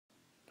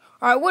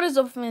Alright, what is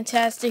up,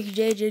 fantastic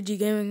JJG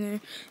Gaming here?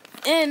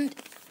 And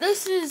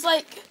this is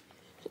like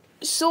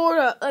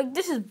sorta like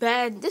this is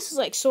bad. This is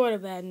like sorta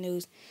bad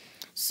news.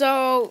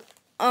 So,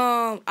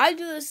 I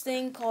do this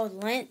thing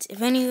called Lent.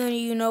 If any of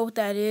you know what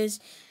that is,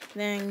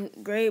 then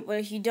great. But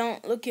if you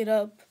don't, look it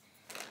up.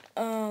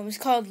 It's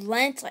called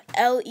Lent, like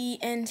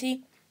Lent.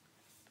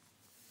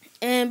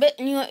 And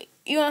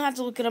you don't have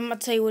to look it up. I'm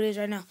gonna tell you what it is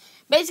right now.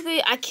 Basically,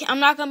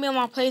 I'm not gonna be on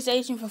my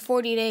PlayStation for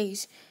 40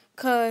 days.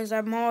 Cause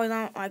I'm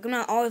not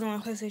always on my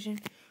PlayStation,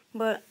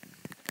 but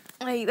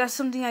like that's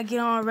something I get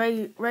on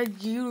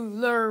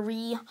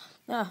regularly.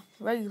 So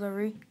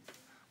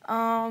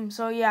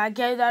yeah, I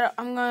get that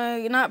I'm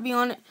gonna not be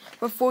on it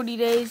for 40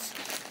 days.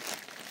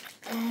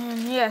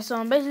 And yeah, so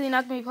I'm basically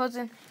not gonna be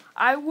posting.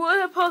 I would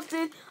have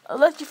posted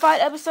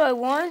Electrified episode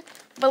 1,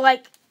 but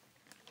like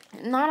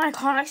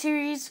non-iconic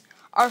series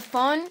aren't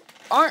fun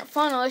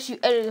unless you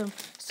edit them.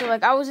 So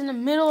like I was in the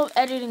middle of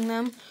editing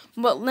them,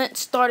 but Lent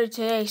started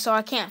today, so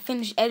I can't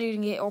finish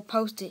editing it or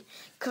post it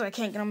because I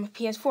can't get on my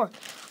PS4.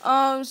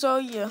 So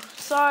yeah,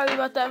 sorry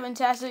about that,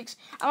 Fantastics.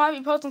 I might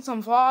be posting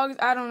some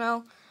vlogs. I don't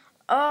know.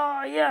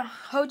 Yeah,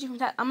 hope you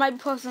fantastic. I might be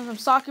posting some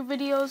soccer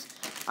videos.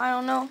 I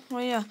don't know.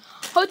 Well, yeah.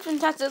 Hope you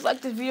fantastic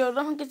like this video.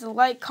 Don't forget to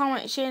like,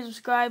 comment, share, and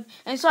subscribe.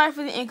 And sorry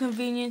for the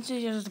inconvenience.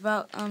 It's just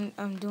about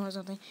I'm doing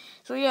something.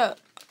 So yeah.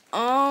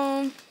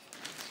 Hope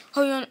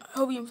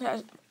you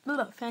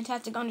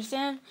fantastic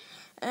understand.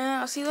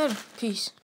 And I'll see you later. Peace.